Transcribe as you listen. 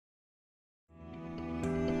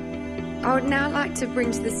I would now like to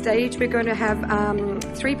bring to the stage, we're going to have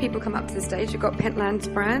 3 people come up to the stage. We've got Pentland's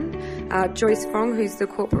brand, Joyce Fong, who's the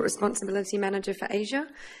Corporate Responsibility Manager for Asia,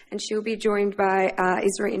 and she'll be joined by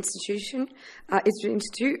Issara Institute,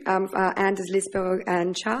 Anders Lisberg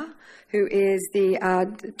and Cha, who is the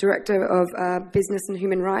Director of Business and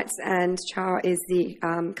Human Rights, and Cha is the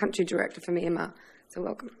Country Director for Myanmar. So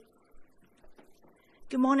welcome.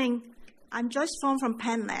 Good morning. I'm Joyce Fong from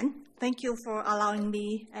Pentland. Thank you for allowing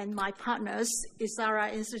me and my partners,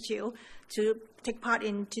 Issara Institute, to take part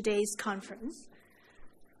in today's conference.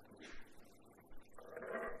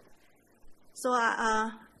 So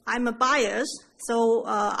I'm a buyer. So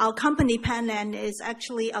our company, Pentland, is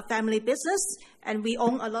actually a family business, and we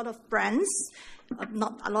own a lot of brands.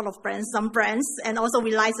 Not a lot of brands, some brands, and also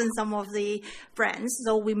we license some of the brands.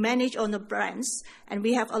 So we manage on the brands, and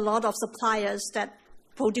we have a lot of suppliers that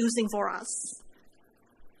producing for us.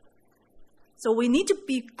 So we need to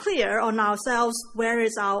be clear on ourselves where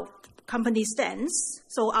is our company stands.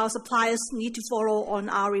 So our suppliers need to follow on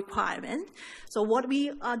our requirement. So what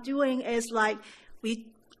we are doing is like we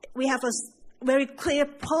have a very clear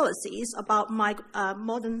policies about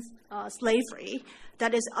modern slavery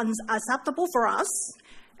that is unacceptable for us,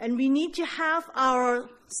 and we need to have our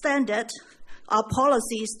standard, our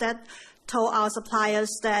policies that tell our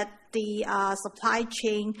suppliers that the supply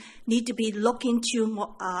chain need to be look into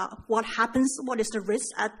what happens, what is the risk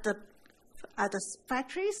at the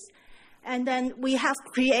factories, and then we have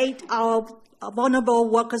to create our vulnerable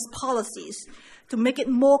workers policies to make it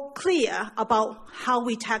more clear about how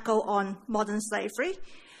we tackle on modern slavery.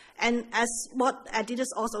 And as what Adidas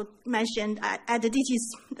also mentioned,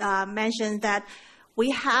 mentioned that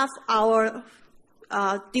we have our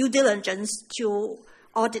due diligence to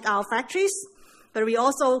audit our factories, but we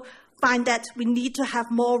also find that we need to have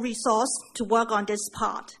more resource to work on this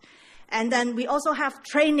part. And then we also have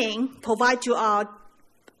training provided to our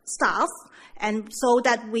staff, and so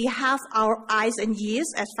that we have our eyes and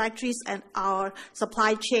ears as factories and our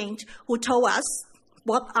supply chain who told us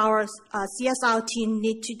what our CSR team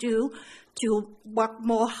need to do to work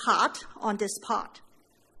more hard on this part.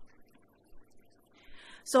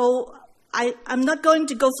 So I'm not going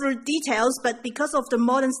to go through details, but because of the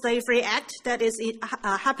Modern Slavery Act that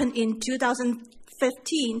happened in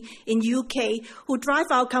 2015 in UK, who drive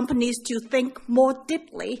our companies to think more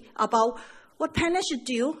deeply about what Pentland should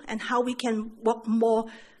do and how we can work more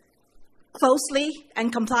closely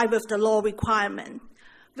and comply with the law requirement.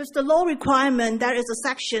 With the law requirement, there is a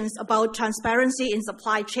section about transparency in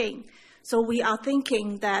supply chain. So we are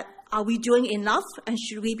thinking that, are we doing enough and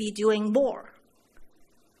should we be doing more?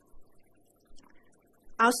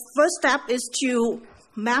 Our first step is to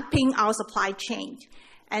mapping our supply chain.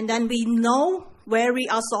 And then we know where we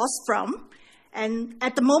are sourced from. And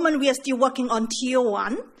at the moment, we are still working on Tier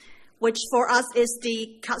 1, which for us is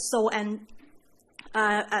the cut-sew and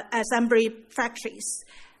assembly factories.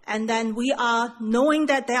 And then we are knowing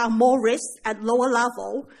that there are more risks at lower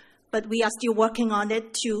level, but we are still working on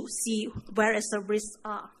it to see where is the risks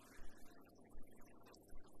are.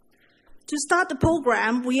 To start the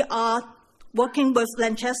program, we are working with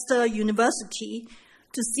Lancaster University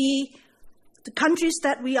to see the countries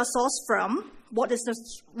that we are sourced from, what is the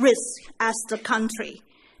risk as the country.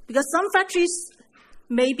 Because some factories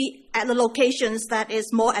may be at the locations that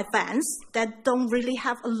is more advanced, that don't really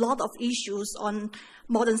have a lot of issues on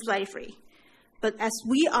modern slavery. But as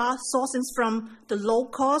we are sourcing from the low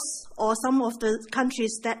cost or some of the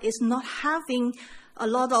countries that is not having a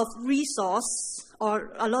lot of resource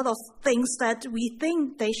or a lot of things that we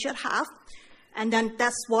think they should have, and then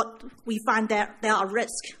that's what we find that there are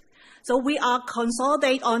risks. So we are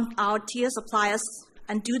consolidate on our tier suppliers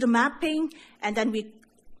and do the mapping, and then we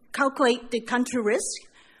calculate the country risk.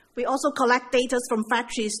 We also collect data from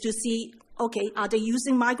factories to see, okay, are they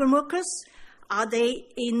using migrant workers? Are they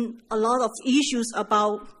in a lot of issues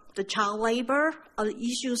about the child labor, or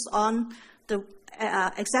issues on the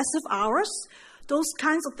excessive hours? Those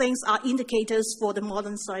kinds of things are indicators for the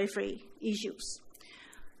modern slavery issues.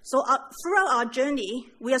 So throughout our journey,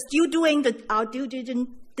 we are still doing our due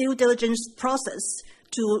diligence process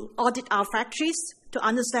to audit our factories to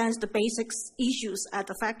understand the basic issues at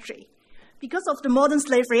the factory. Because of the Modern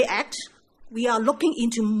Slavery Act, we are looking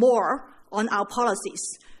into more on our policies.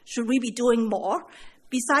 Should we be doing more?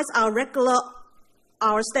 Besides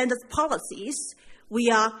our standard policies, we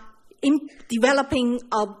are developing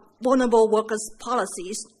our vulnerable workers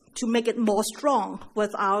policies to make it more strong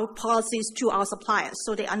with our policies to our suppliers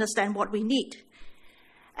so they understand what we need.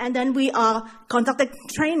 And then we are conducting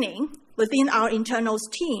training within our internal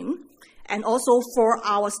team and also for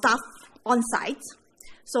our staff on site.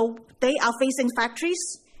 So they are facing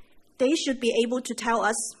factories. they should be able to tell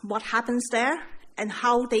us what happens there and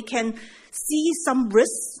how they can see some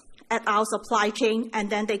risks at our supply chain, and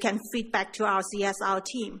then they can feed back to our CSR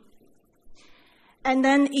team. And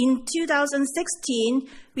then in 2016,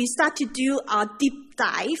 we start to do a deep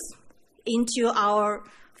dive into our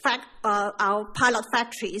pilot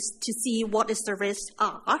factories to see what is the risks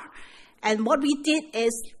are. And what we did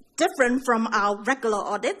is different from our regular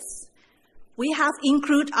audits. We have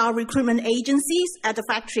included our recruitment agencies at the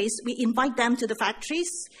factories. We invite them to the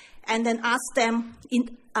factories and then ask them,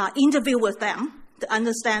 interview with them to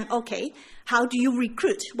understand, okay, how do you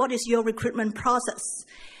recruit? What is your recruitment process?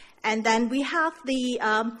 And then we have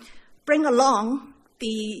bring along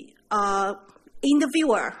the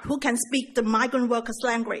interviewer who can speak the migrant workers'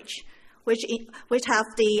 language, which have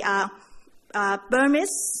the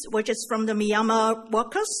Burmese, which is from the Myanmar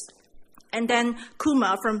workers, and then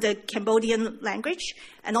QIMA from the Cambodian language,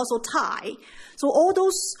 and also Thai. So all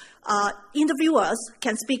those interviewers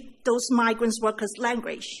can speak those migrant workers'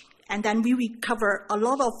 language, and then we recover a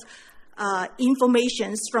lot of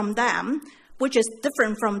information from them, which is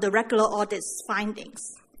different from the regular audit's findings.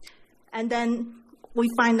 And then we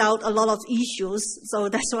find out a lot of issues, so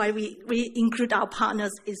that's why we include our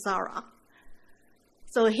partners, Issara.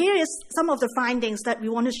 So here is some of the findings that we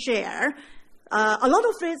want to share. A lot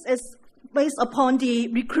of this is based upon the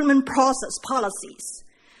recruitment process policies.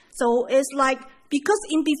 So it's like, because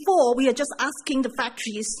in before, we are just asking the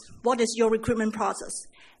factories, what is your recruitment process?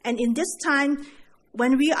 And in this time,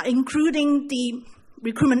 when we are including the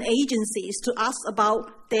recruitment agencies to ask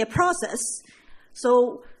about their process,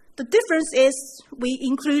 so the difference is we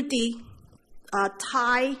include the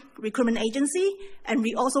Thai recruitment agency, and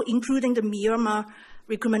we also including the Myanmar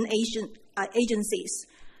recruitment agencies.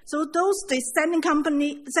 So those, the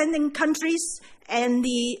sending countries and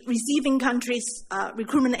the receiving countries'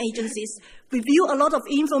 recruitment agencies review a lot of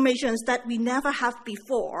information that we never have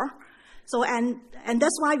before. So, and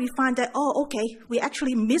that's why we find that, oh, okay, we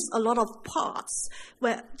actually miss a lot of parts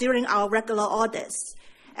during our regular audits.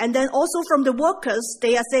 And then also from the workers,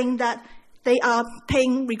 they are saying that they are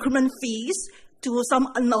paying recruitment fees to some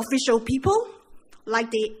unofficial people,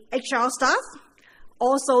 like the HR staff.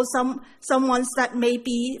 Also, some ones that may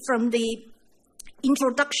be from the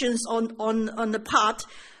introductions on the part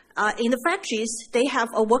in the factories, they have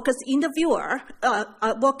a workers interviewer,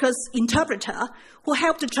 a workers interpreter who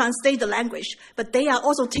help to translate the language, but they are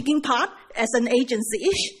also taking part as an agency,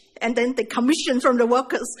 and then they commission from the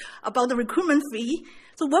workers about the recruitment fee.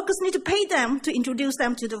 So workers need to pay them to introduce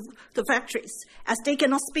them to the factories. As they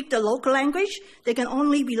cannot speak the local language, they can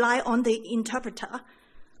only rely on the interpreter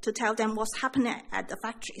to tell them what's happening at the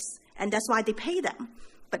factories. And that's why they pay them.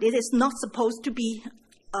 But it is not supposed to be,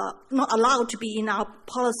 not allowed to be in our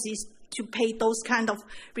policies to pay those kind of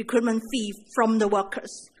recruitment fee from the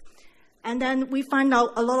workers. And then we find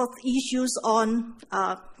out a lot of issues on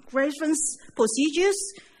grievance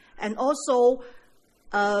procedures, and also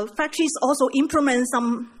factories also implement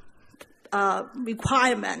some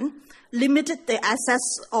requirement, limited the access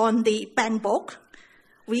on the bank book.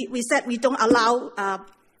 We said we don't allow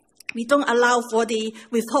for the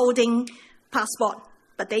withholding passport,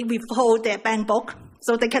 but they withhold their bank book,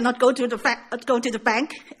 so they cannot go to the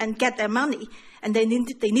bank and get their money, and they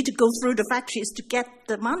need to go through the factories to get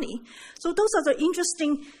the money. So those are the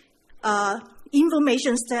interesting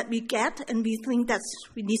information that we get, and we think that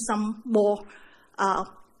we need some more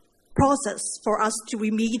process for us to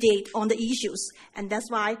remediate on the issues, and that's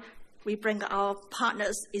why we bring our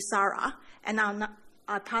partners, Issara, and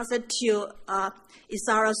I pass it to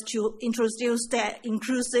Issara to introduce their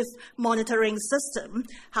inclusive monitoring system,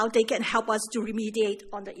 how they can help us to remediate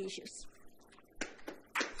on the issues.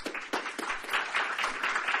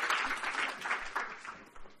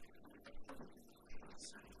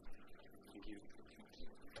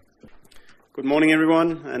 Good morning,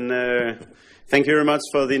 everyone, and thank you very much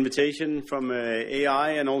for the invitation from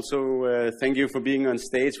AI, and also thank you for being on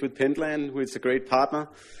stage with Pentland, who is a great partner.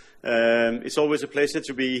 It's always a pleasure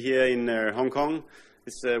to be here in Hong Kong.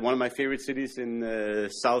 It's one of my favorite cities in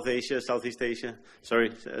Southeast Asia. So,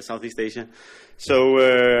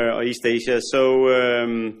 or East Asia. So,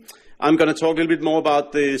 I'm going to talk a little bit more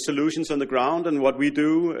about the solutions on the ground and what we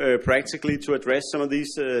do practically to address some of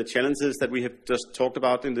these challenges that we have just talked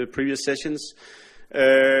about in the previous sessions.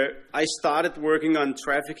 I started working on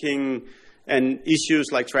trafficking and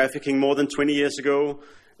issues like trafficking more than 20 years ago.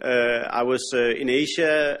 I was in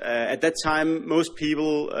Asia. At that time, most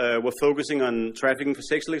people were focusing on trafficking for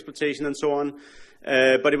sexual exploitation and so on.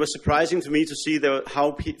 But it was surprising to me to see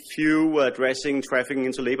how few were addressing trafficking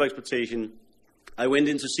into labor exploitation. I went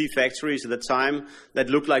in to see factories at the time that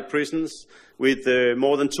looked like prisons with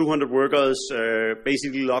more than 200 workers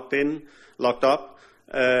basically locked up.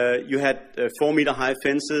 You had 4-meter high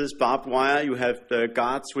fences, barbed wire, you have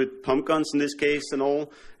guards with pump guns in this case and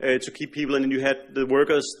all to keep people in. And you had the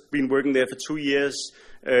workers been working there for 2 years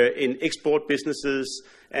in export businesses,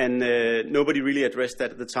 and nobody really addressed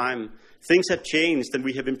that at the time. Things have changed, and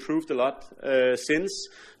we have improved a lot since,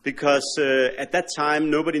 because at that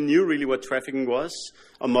time nobody knew really what trafficking was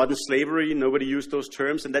or modern slavery. Nobody used those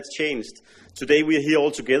terms, and that's changed. Today we are here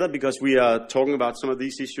all together because we are talking about some of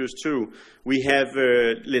these issues too. We have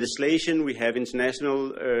legislation, we have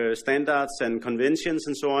international standards and conventions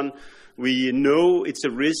and so on. We know it's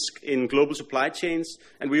a risk in global supply chains,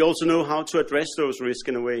 and we also know how to address those risks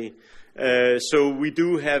in a way. So we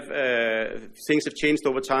do have, things have changed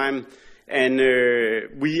over time, and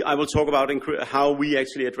I will talk about how we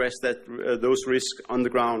actually address those risks on the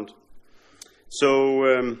ground. So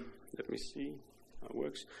let me see how it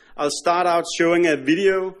works. I'll start out showing a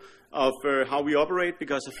video of how we operate,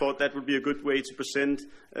 because I thought that would be a good way to present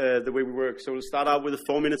the way we work. So we'll start out with a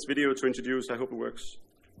 4-minute video to introduce. I hope it works.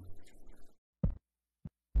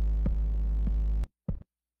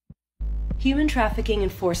 Human trafficking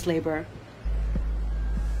and forced labor.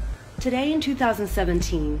 Today in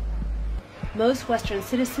 2017, most Western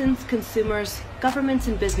citizens, consumers, governments,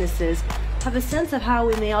 and businesses have a sense of how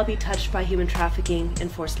we may all be touched by human trafficking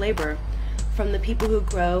and forced labor, from the people who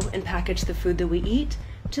grow and package the food that we eat,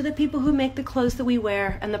 to the people who make the clothes that we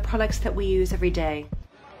wear and the products that we use every day.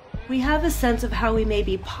 We have a sense of how we may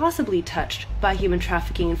be possibly touched by human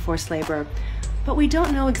trafficking and forced labor, but we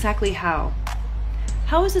don't know exactly how.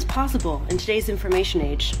 How is this possible in today's information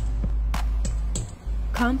age?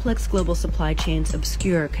 Complex global supply chains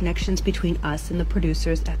obscure connections between us and the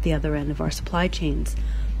producers at the other end of our supply chains.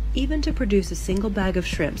 Even to produce a single bag of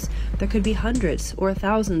shrimps, there could be hundreds or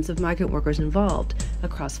thousands of migrant workers involved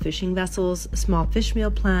across fishing vessels, small fish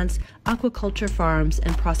meal plants, aquaculture farms,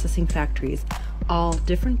 and processing factories, all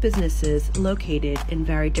different businesses located in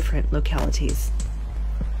very different localities.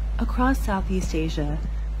 Across Southeast Asia,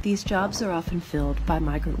 these jobs are often filled by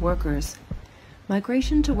migrant workers.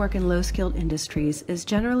 Migration to work in low-skilled industries is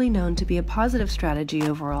generally known to be a positive strategy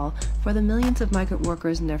overall for the millions of migrant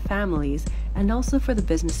workers and their families, and also for the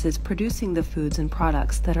businesses producing the foods and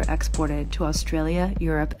products that are exported to Australia,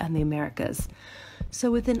 Europe, and the Americas. So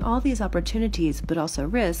within all these opportunities, but also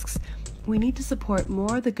risks, we need to support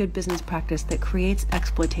more of the good business practice that creates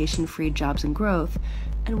exploitation-free jobs and growth,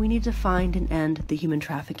 and we need to find and end the human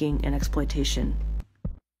trafficking and exploitation.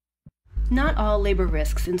 Not all labor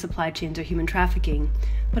risks in supply chains are human trafficking,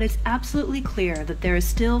 but it's absolutely clear that there is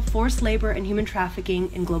still forced labor and human trafficking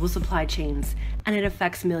in global supply chains, and it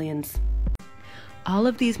affects millions. All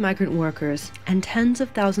of these migrant workers, and tens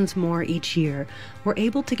of thousands more each year, were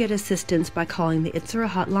able to get assistance by calling the Issara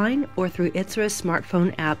hotline or through Issara's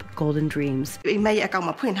smartphone app, Golden Dreams. Issara ရဲ့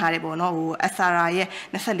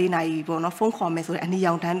24နာရီပေါ့နော်ဖုန်းခေါ်မယ်ဆိုတဲ့အနီ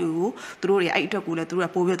ရောင်တန်းတွေကိုသူတို့တွေအဲ့အတွက်ကိုလည်းသူတို့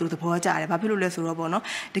ကပို့ပြီးသူတို့သဘောကျတယ်။ဘာဖြစ်လို့လဲဆိုတော့ပေါ့နော်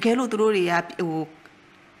တကယ်လို့သူတို့တွေက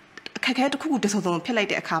အခက်အခဲတစ်ခုခုတစုံစုံဖြစ်လိုက်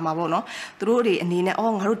တဲ့အခါမှာပေါ့နော်သူတို့တွေအနေနဲ့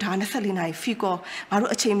ငါတို့ဒါ24နာရီ fee call ငါ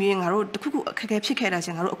တို့အချိန်မီငါတို့တစ်ခုခုအခက်အခဲဖြစ်ခဲ့တာချ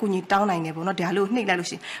င်းငါတို့အကူအညီတောင်းနိုင်တယ်ပေါ့နော်ဒါလို့နှိပ်လိုက်လို့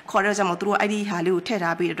ရှိရင်ခေါ်တဲ့ကြောင့်မို့သူတို့အဲ့ဒီဟာလေးကိုထည့်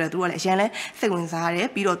ထားပြီးတဲ့အတွက်သူတို့ကလည်းအရင်လဲစိတ်ဝင်စားရတယ်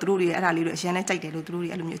ပြီးတော့သူတို့တွေအဲ့ဒါလေးတွေအရင်လဲကြိုက်တယ်လို့သူတို့တွေ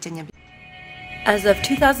အဲ့လိုမျိုးအချက်ညက် As of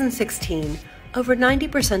 2016, over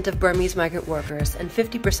 90% of Burmese migrant workers and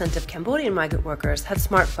 50% of Cambodian migrant workers had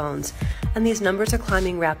smartphones, and these numbers are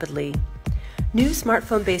climbing rapidly. New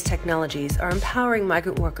smartphone-based technologies are empowering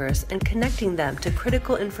migrant workers and connecting them to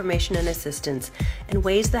critical information and assistance in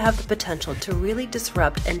ways that have the potential to really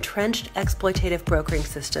disrupt entrenched exploitative brokering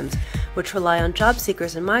systems, which rely on job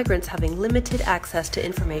seekers and migrants having limited access to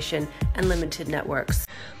information and limited networks.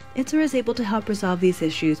 Issara is able to help resolve these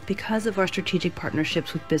issues because of our strategic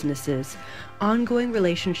partnerships with businesses, ongoing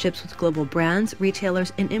relationships with global brands,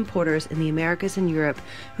 retailers, and importers in the Americas and Europe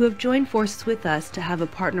who have joined forces with us to have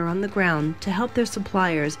a partner on the ground to help their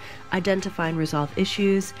suppliers identify and resolve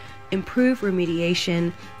issues, improve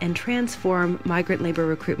remediation, and transform migrant labor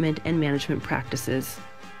recruitment and management practices.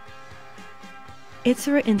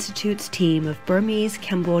 Issara Institute's team of Burmese,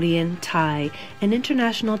 Cambodian, Thai, and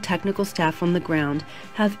international technical staff on the ground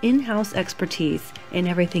have in-house expertise in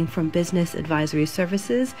everything from business advisory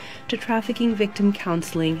services to trafficking victim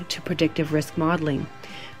counseling to predictive risk modeling.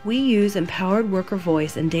 We use empowered worker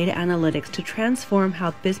voice and data analytics to transform how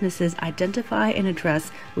businesses identify and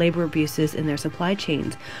address labor abuses in their supply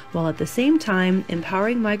chains, while at the same time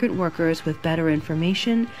empowering migrant workers with better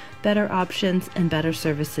information, better options, and better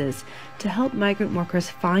services to help migrant workers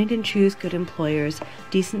find and choose good employers,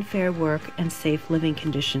 decent fair work, and safe living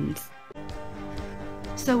conditions.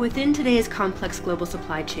 So within today's complex global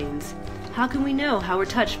supply chains, how can we know how we're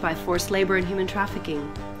touched by forced labor and human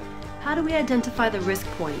trafficking? How do we identify the risk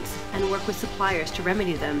points and work with suppliers to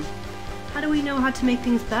remedy them? How do we know how to make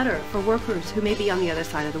things better for workers who may be on the other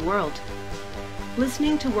side of the world?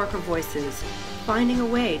 Listening to worker voices, finding a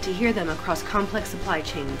way to hear them across complex supply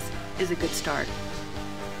chains is a good start.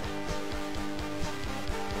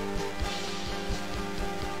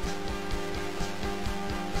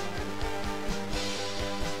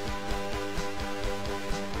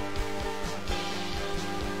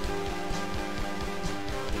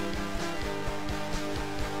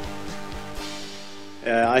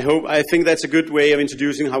 I think that's a good way of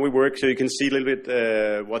introducing how we work, so you can see a little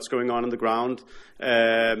bit what's going on the ground.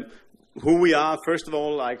 Who we are, first of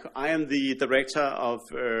all, I am the Director of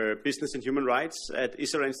Business and Human Rights at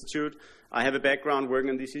Issara Institute. I have a background working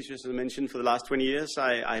on these issues, as I mentioned, for the last 20 years.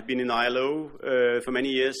 I've been in ILO for many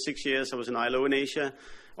years, 6 years. I was in ILO in Asia,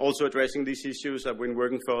 also addressing these issues. I've been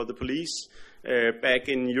working for the police back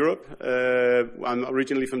in Europe. I'm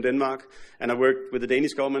originally from Denmark, and I worked with the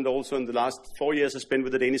Danish government also. In the last 4 years I spent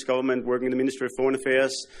with the Danish government, working in the Ministry of Foreign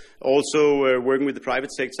Affairs, also working with the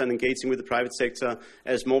private sector and engaging with the private sector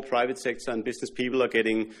as more private sector and business people are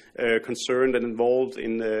getting concerned and involved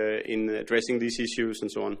in addressing these issues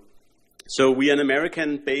and so on. So we are an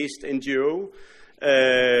American-based NGO,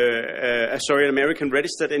 an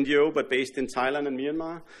American-registered NGO, but based in Thailand and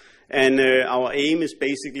Myanmar. And our aim is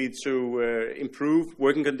basically to improve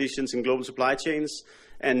working conditions in global supply chains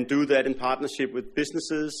and do that in partnership with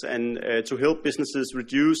businesses and to help businesses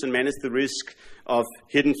reduce and manage the risk of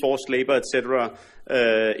hidden forced labor, etc.,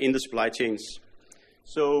 in the supply chains.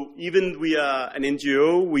 So even we are an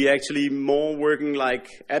NGO, we are actually more working like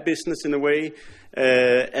a business in a way,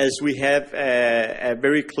 as we have a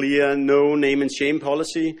very clear no name and shame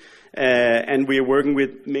policy, and we are working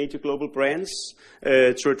with major global brands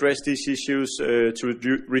to address these issues,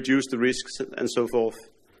 to reduce the risks and so forth.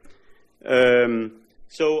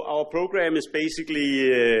 So our program is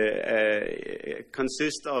basically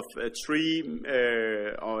consists of three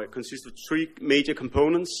major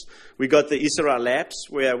components. We got the Issara labs,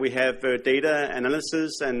 where we have data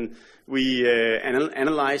analysis and we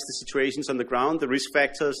analyze the situations on the ground, the risk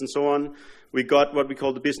factors and so on. We got what we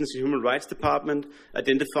call the Business and Human Rights Department,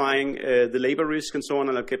 identifying the labor risk and so on,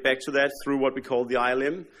 and I'll get back to that through what we call the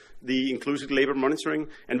ILM, the Inclusive Labor Monitoring.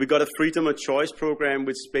 And we got a Freedom of Choice program,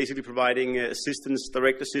 which is basically providing assistance,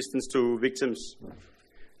 direct assistance to victims.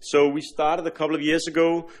 So we started a couple of years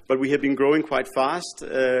ago, but we have been growing quite fast.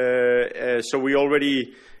 So we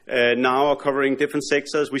already now are covering different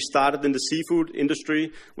sectors. We started in the seafood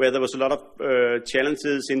industry, where there was a lot of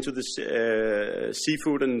challenges into the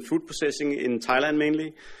seafood and food processing in Thailand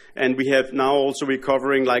mainly. And we have now also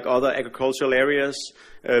recovering like other agricultural areas,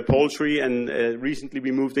 poultry, and recently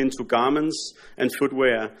we moved into garments and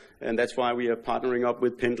footwear. And that's why we are partnering up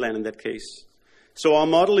with Pentland in that case. So our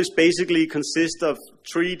model is basically consists of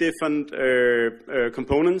three different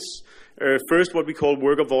components. First, what we call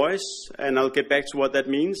worker voice, and I'll get back to what that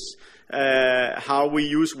means. How we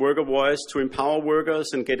use worker voice to empower workers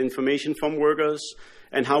and get information from workers,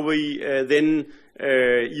 and how we then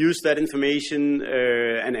use that information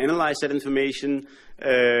and analyze that information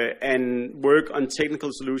and work on technical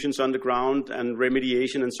solutions on the ground and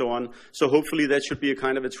remediation and so on. So hopefully that should be a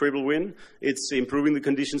kind of a triple win. It's improving the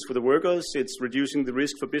conditions for the workers, it's reducing the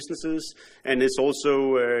risk for businesses, and it's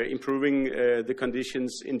also improving the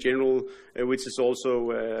conditions in general, which is also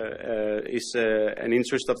an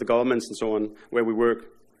interest of the governments and so on, where we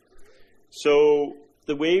work. So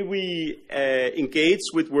the way we engage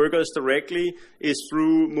with workers directly is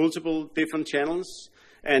through multiple different channels.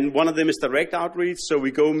 And one of them is direct outreach, so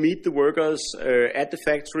we go meet the workers at the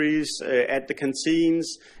factories, at the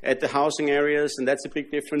canteens, at the housing areas, and that's a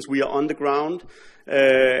big difference. We are on the ground,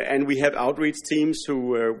 and we have outreach teams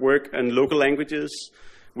who work in local languages.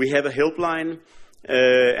 We have a helpline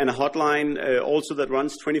and a hotline also that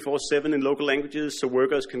runs 24/7 in local languages, so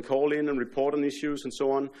workers can call in and report on issues and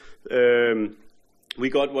so on. We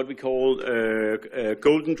got what we call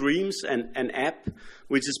Golden Dreams, an app,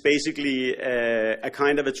 which is basically a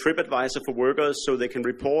kind of a trip advisor for workers, so they can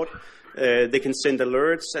report, they can send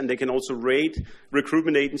alerts, and they can also rate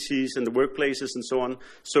recruitment agencies and the workplaces and so on.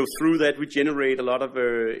 So through that, we generate a lot of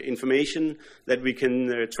information that we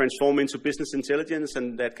can transform into business intelligence,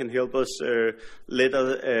 and that can help us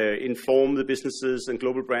inform the businesses and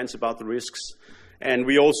global brands about the risks. And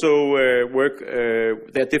we also work,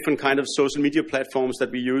 there are different kind of social media platforms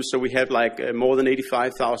that we use. So we have like more than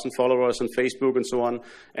 85,000 followers on Facebook and so on.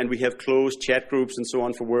 And we have closed chat groups and so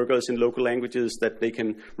on for workers in local languages that they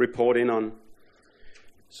can report in on.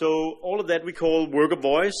 So all of that we call worker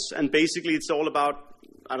voice, and basically it's all about,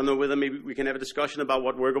 I don't know whether maybe we can have a discussion about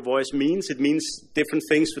what worker voice means. It means different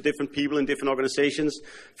things for different people in different organizations.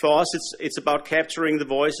 For us, it's about capturing the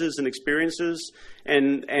voices and experiences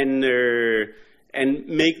and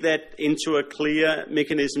make that into a clear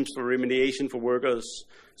mechanism for remediation for workers.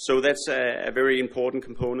 So that's a very important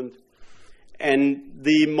component. And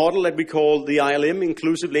the model that we call the ILM,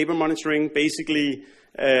 Inclusive Labor Monitoring, basically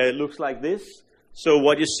looks like this. So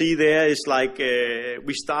what you see there is like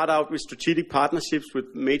we start out with strategic partnerships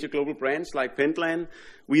with major global brands like Pentland.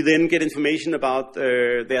 We then get information about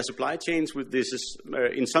their supply chains. This is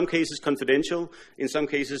in some cases confidential. In some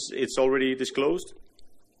cases it's already disclosed,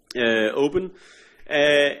 open.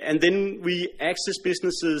 And then we access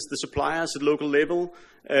businesses, the suppliers at local level,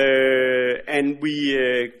 and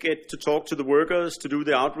we get to talk to the workers, to do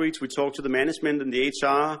the outreach. We talk to the management and the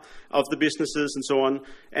HR of the businesses and so on.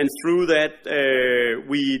 And through that,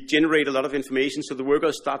 we generate a lot of information. So the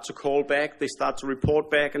workers start to call back, they start to report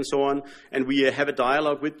back and so on. And we have a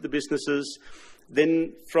dialogue with the businesses.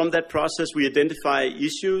 Then from that process, we identify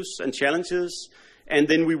issues and challenges. And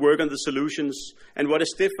then we work on the solutions. And what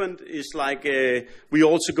is different is like we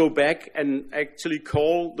also go back and actually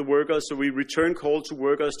call the workers. So we return call to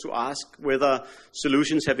workers to ask whether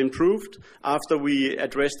solutions have improved after we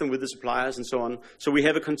address them with the suppliers and so on. So we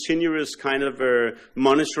have a continuous kind of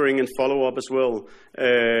monitoring and follow-up as well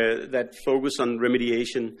that focus on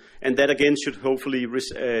remediation. And that again should hopefully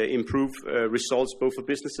improve results both for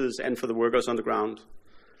businesses and for the workers on the ground.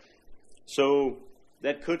 So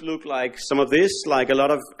that could look like some of this, like a lot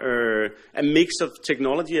of a mix of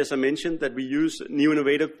technology, as I mentioned, that we use new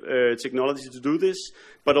innovative technology to do this,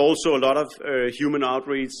 but also a lot of human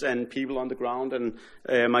outreach and people on the ground. And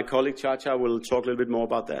my colleague Chacha will talk a little bit more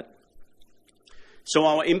about that. So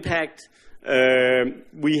our impact,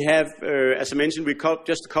 we have, as I mentioned, we're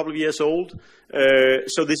just a couple of years old.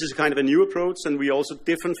 So this is kind of a new approach, and we also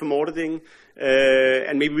different from auditing.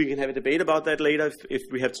 And maybe we can have a debate about that later if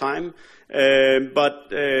we have time.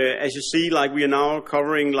 But as you see, like we are now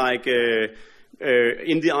covering like in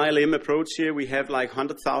the ILM approach here, we have like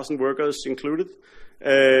 100,000 workers included.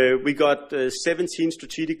 We got 17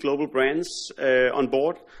 strategic global brands on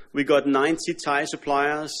board. We got 90 Thai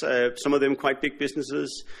suppliers, some of them quite big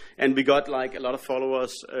businesses, and we got like a lot of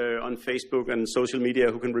followers on Facebook and social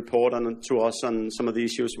media who can report to us on some of the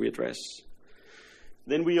issues we address.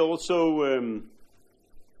 Then we also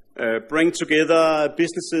bring together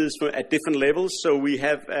businesses at different levels. So we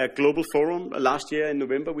have a global forum. Last year in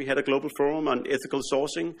November, we had a global forum on ethical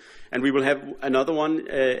sourcing, and we will have another one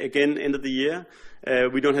again end of the year.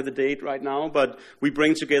 We don't have the date right now, but we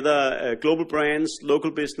bring together global brands,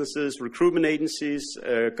 local businesses, recruitment agencies,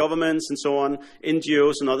 governments, and so on,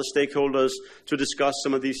 NGOs and other stakeholders to discuss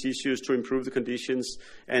some of these issues to improve the conditions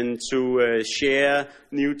and to share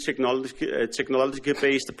new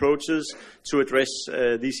technology-based approaches to address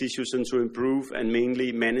these issues and to improve and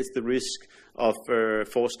mainly manage the risk of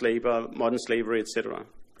forced labor, modern slavery, etc.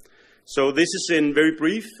 So this is in very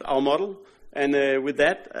brief our model. And with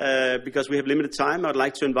that, because we have limited time, I'd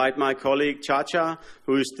like to invite my colleague Chacha,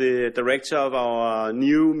 who is the director of our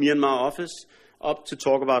new Myanmar office, up to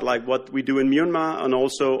talk about like what we do in Myanmar and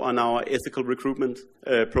also on our ethical recruitment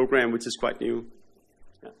program, which is quite new.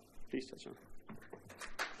 Yeah, please, Chacha.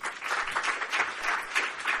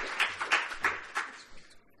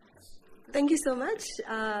 Thank you so much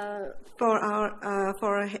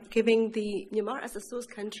for giving the Myanmar as a source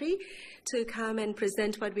country to come and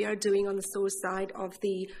present what we are doing on the source side of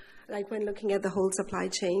the, like when looking at the whole supply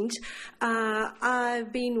chain.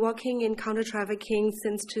 I've been working in counter-trafficking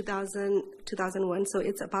since 2001, so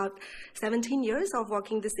it's about 17 years of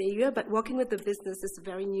working this area, but working with the business is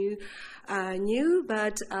very new,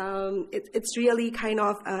 but it's really kind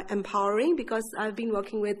of empowering because I've been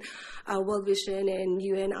working with World Vision and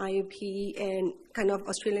UN IOP and kind of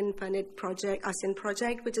Australian-funded project, ASEAN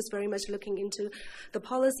project, which is very much looking into the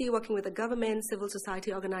policy, working with the government, civil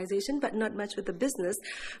society organization, but not much with the business.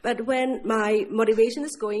 But when my motivation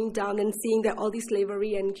is going down and seeing that all this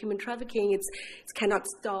slavery and human trafficking, it cannot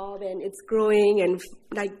stop and it's growing and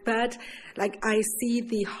but I see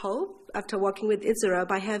the hope after working with Issara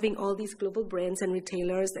by having all these global brands and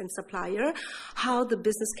retailers and supplier, how the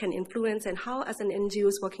business can influence and how as an NGO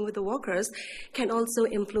is working with the workers can also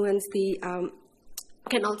influence the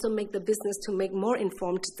can also make the business to make more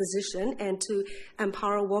informed decision and to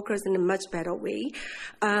empower workers in a much better way.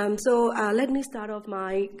 So let me start off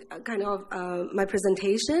my my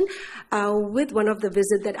presentation with one of the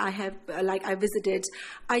visits that I have, I visited.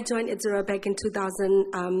 I joined Issara back in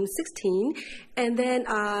 2016, and then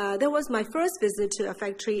there was my first visit to a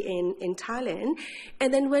factory in Thailand.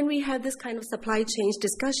 And then when we had this kind of supply chain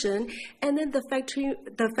discussion, and then the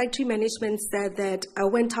factory management said that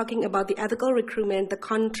when talking about the ethical recruitment, the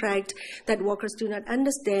contract that workers do not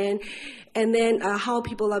understand, and then how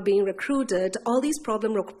people are being recruited, all these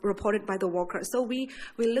problems reported by the workers. So we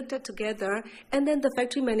looked at together, and then the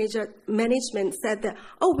factory management said that,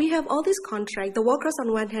 oh, we have all these contracts. The workers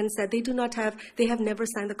on one hand said they have never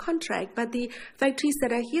signed the contract, but the factory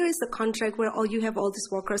said, here is the contract where you have all these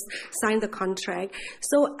workers sign the contract.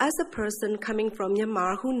 So as a person coming from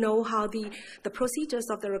Myanmar who know how the procedures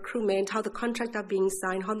of the recruitment, how the contracts are being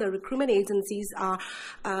signed, how the recruitment agencies are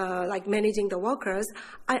managing the workers,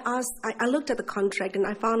 I looked at the contract and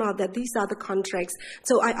I found out that these are the contracts.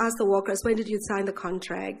 So I asked the workers, when did you sign the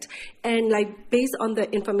contract? And based on the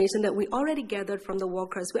information that we already gathered from the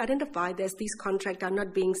workers, we identified that these contracts are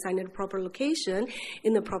not being signed in a proper location,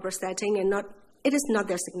 in the proper setting, and it is not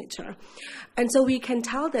their signature. And so we can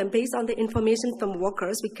tell them, based on the information from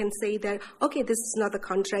workers, we can say that, okay, this is not the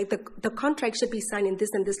contract. The contract should be signed in this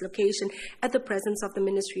and this location at the presence of the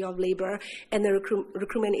Ministry of Labor and the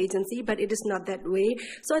recruitment agency, but it is not that way.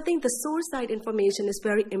 So I think the source side information is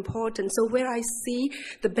very important. So where I see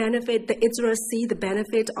the benefit, the Issara see the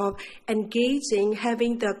benefit of engaging,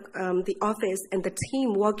 having the office and the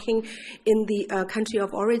team working in the country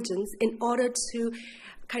of origins in order to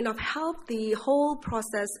kind of help the whole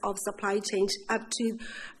process of supply chain up to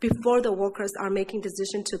before the workers are making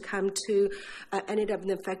decision to come to end up in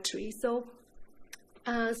the factory. So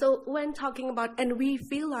when talking about, and we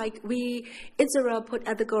feel like Issara put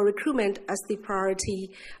ethical recruitment as the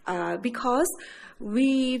priority because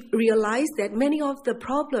we realize that many of the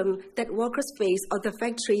problem that workers face or the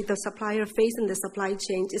factory, the supplier face in the supply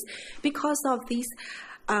chain is because of these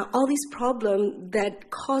all these problems that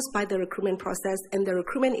caused by the recruitment process and the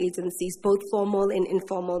recruitment agencies, both formal and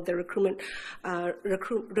informal, the recruitment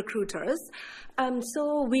recruiters.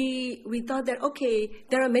 So we thought that, okay,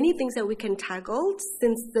 there are many things that we can tackle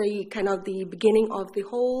since the beginning of the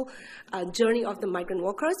whole journey of the migrant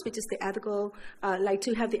workers, which is the ethical,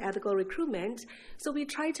 to have the ethical recruitment. So we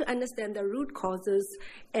try to understand the root causes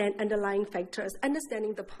and underlying factors,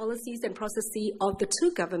 understanding the policies and processes of the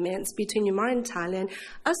two governments between Myanmar and Thailand,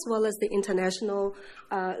 as well as the international,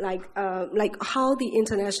 how the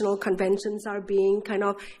international conventions are being kind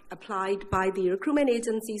of applied by the recruitment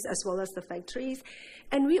agencies as well as the factories.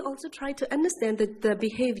 And we also try to understand the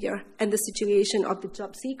behavior and the situation of the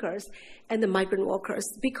job seekers and the migrant workers,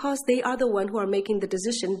 because they are the ones who are making the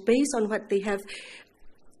decision based on what they have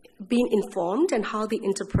been informed and how they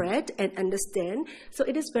interpret and understand. So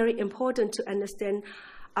it is very important to understand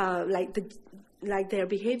their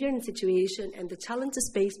behavior and situation and the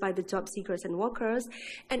challenges faced by the job seekers and workers.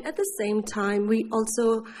 And at the same time, we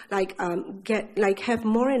also have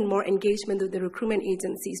more and more engagement with the recruitment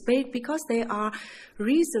agencies, because there are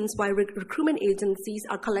reasons why recruitment agencies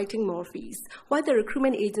are collecting more fees, why the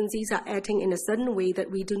recruitment agencies are acting in a certain way that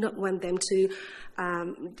we do not want them to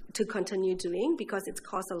continue doing, because it's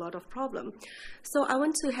caused a lot of problem. So I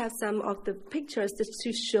want to have some of the pictures just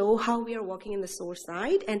to show how we are working in the source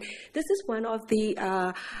side. And this is one of the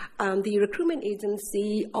recruitment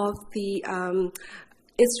agency of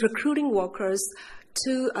it's recruiting workers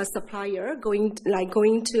to a supplier going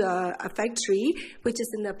to a factory which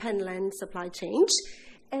is in the Pentland supply chain.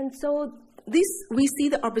 And so we see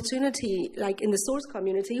the opportunity in the source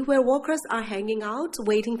community where workers are hanging out,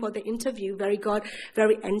 waiting for the interview, very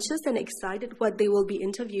anxious and excited what they will be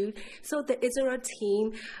interviewed. So the Issara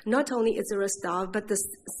team, not only Issara staff, but the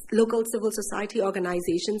local civil society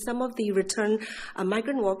organizations, some of the return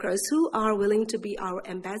migrant workers who are willing to be our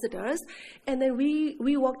ambassadors. And then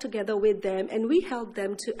we work together with them and we help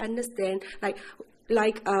them to understand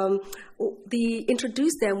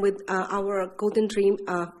introduce them with our Golden Dream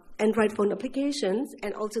Android phone applications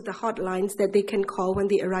and also the hotlines that they can call when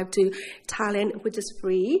they arrive to Thailand, which is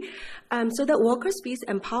free, so that workers feel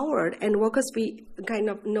empowered and workers kind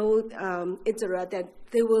of know Issara that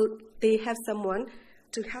they have someone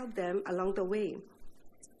to help them along the way.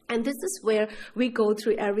 And this is where we go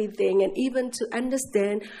through everything, and even to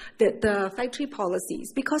understand the factory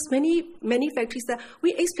policies, because many factories that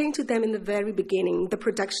we explain to them in the very beginning, the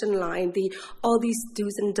production line, all these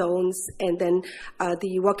do's and don'ts, and then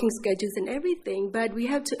the working schedules and everything. But we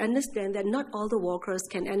have to understand that not all the workers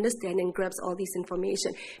can understand and grasp all this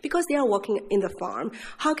information because they are working in the farm.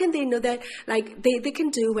 How can they know that they can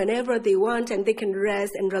do whenever they want and they can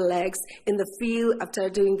rest and relax in the field after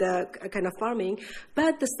doing the kind of farming?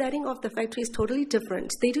 But the setting of the factory is totally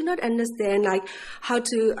different. They do not understand how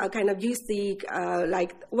to kind of use the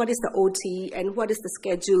what is the OT and what is the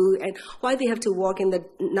schedule and why they have to work in the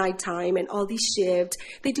nighttime and all these shifts.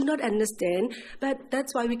 They do not understand, but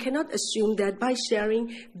that's why we cannot assume that by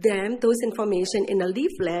sharing them those information in a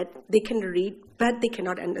leaflet they can read, but they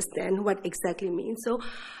cannot understand what exactly means. So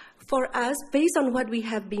for us, based on what we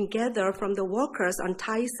have been gathered from the workers on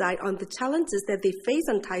Thai side, on the challenges that they face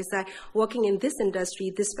on Thai side, working in this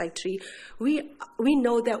industry, this factory, we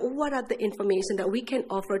know that what are the information that we can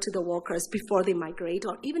offer to the workers before they migrate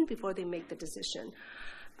or even before they make the decision.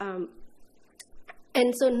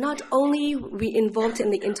 And so not only we involved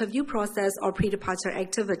in the interview process or pre-departure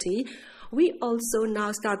activity, we also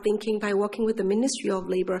now start thinking by working with the Ministry of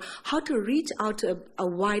Labor how to reach out to a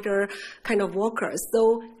wider kind of workers.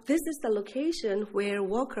 So this is the location where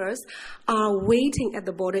workers are waiting at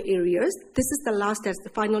the border areas. This is the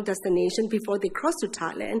final destination before they cross to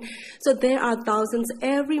Thailand. So there are thousands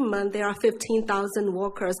every month. There are 15,000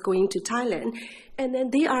 workers going to Thailand. And then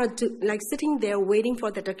they are sitting there waiting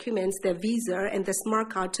for the documents, their visa and the smart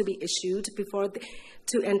card to be issued before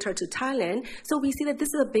to enter to Thailand. So we see that this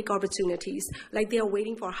is a big opportunities. They are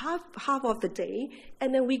waiting for half of the day,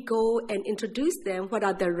 and then we go and introduce them what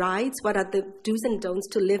are the rights, what are the do's and don'ts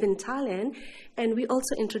to live in Thailand, and we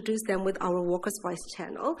also introduce them with our Workers' Voice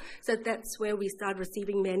channel. So that's where we start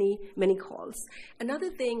receiving many calls. Another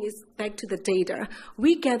thing is back to the data.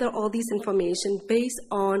 We gather all these information based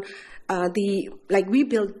on we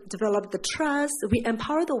develop the trust, we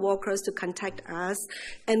empower the workers to contact us,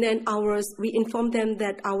 and then we inform them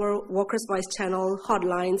that our Workers' Voice channel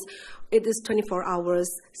hotlines, it is 24 hours,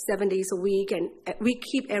 7 days a week, and we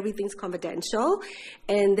keep everything confidential.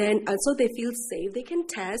 And then so they feel safe. They can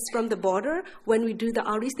test from the border. When we do the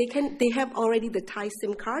outreach, they have already the Thai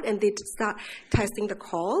SIM card, and they start testing the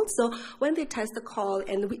call. So when they test the call,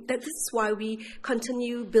 and this is why we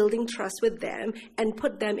continue building trust with them and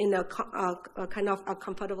put them in a kind of a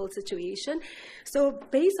comfortable situation. So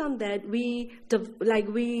based on that, we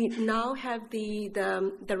now have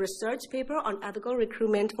the research paper on ethical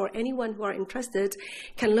recruitment for anyone who are interested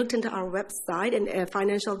can look into our website and a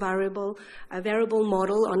financial variable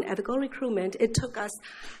model on ethical recruitment. It took us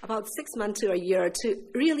about 6 months to a year to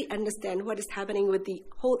really understand what is happening with the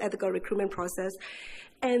whole ethical recruitment process.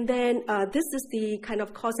 And then this is the kind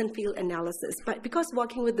of cause and field analysis. But because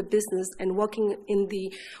working with the business and working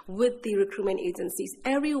with the recruitment agencies,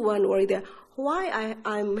 everyone worried that why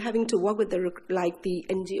I'm having to work with the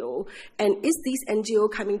NGO, and is this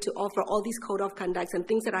NGO coming to offer all these code of conducts and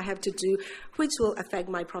things that I have to do, which will affect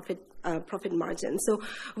my profit margin. So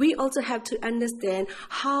we also have to understand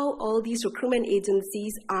how all these recruitment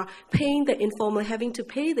agencies are paying the informal, having to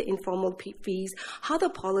pay the informal fees, how the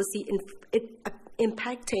policy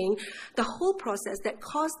impacting the whole process that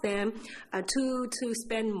caused them to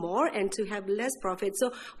spend more and to have less profit.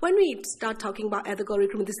 So when we start talking about ethical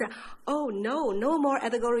recruitment, they say, oh no more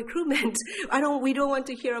ethical recruitment. We don't want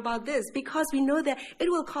to hear about this, because we know that it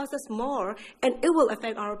will cost us more and it will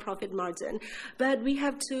affect our profit margin. But we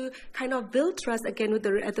have to kind of build trust again with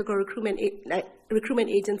the ethical recruitment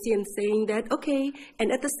agency and saying that, okay,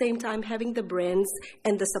 and at the same time having the brands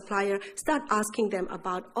and the supplier start asking them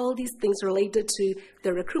about all these things related to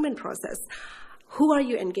the recruitment process. Who are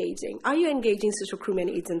you engaging? Are you engaging such recruitment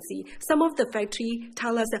agency? Some of the factory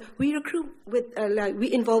tell us that we recruit with,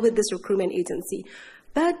 we involve with this recruitment agency.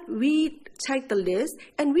 But we checked the list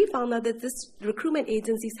and we found out that this recruitment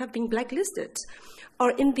agencies have been blacklisted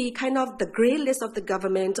or in the kind of the gray list of the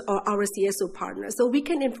government or our CSO partners. So we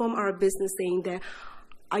can inform our business saying that,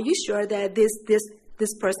 are you sure that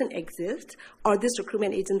this person exists or this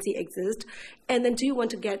recruitment agency exists? And then do you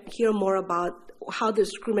want to hear more about how the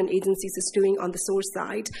recruitment agencies is doing on the source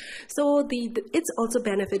side? So it's also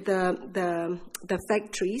benefit the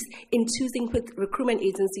factories in choosing which recruitment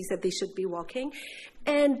agencies that they should be working.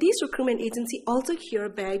 And these recruitment agencies also hear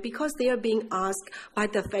back because they are being asked by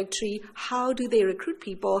the factory, how do they recruit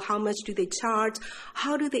people, how much do they charge,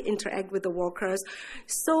 how do they interact with the workers.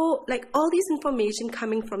 So like all these information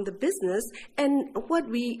coming from the business, and what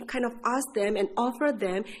we kind of ask them and offer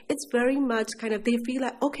them, it's very much kind of, they feel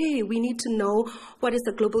like, okay, we need to know what is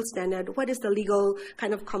the global standard, what is the legal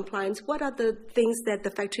kind of compliance, what are the things that the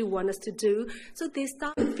factory want us to do. So they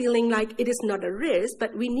start feeling like it is not a risk,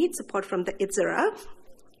 but we need support from the Issara.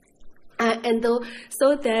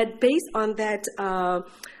 So that based on that,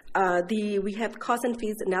 we have cost and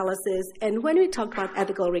fees analysis. And when we talk about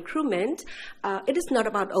ethical recruitment, it is not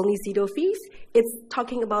about only zero fees. It's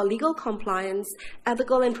talking about legal compliance,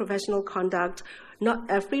 ethical and professional conduct, not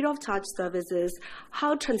free of charge services,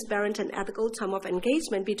 how transparent and ethical term of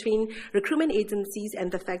engagement between recruitment agencies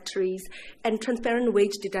and the factories, and transparent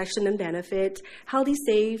wage deduction and benefit, healthy,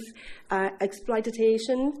 safe,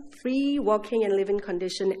 exploitation, free working and living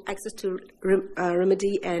condition, access to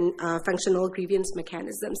remedy and functional grievance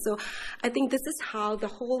mechanisms. So I think this is how the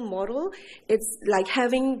whole model, it's like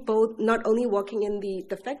having both, not only working in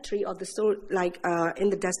the factory or the store, like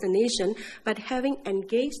in the destination, but having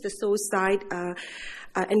engaged the source side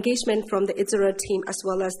engagement from the Issara team, as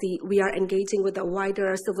well as we are engaging with the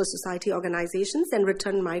wider civil society organizations and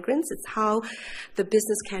return migrants. It's how the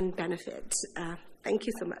business can benefit. Thank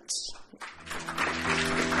you so much.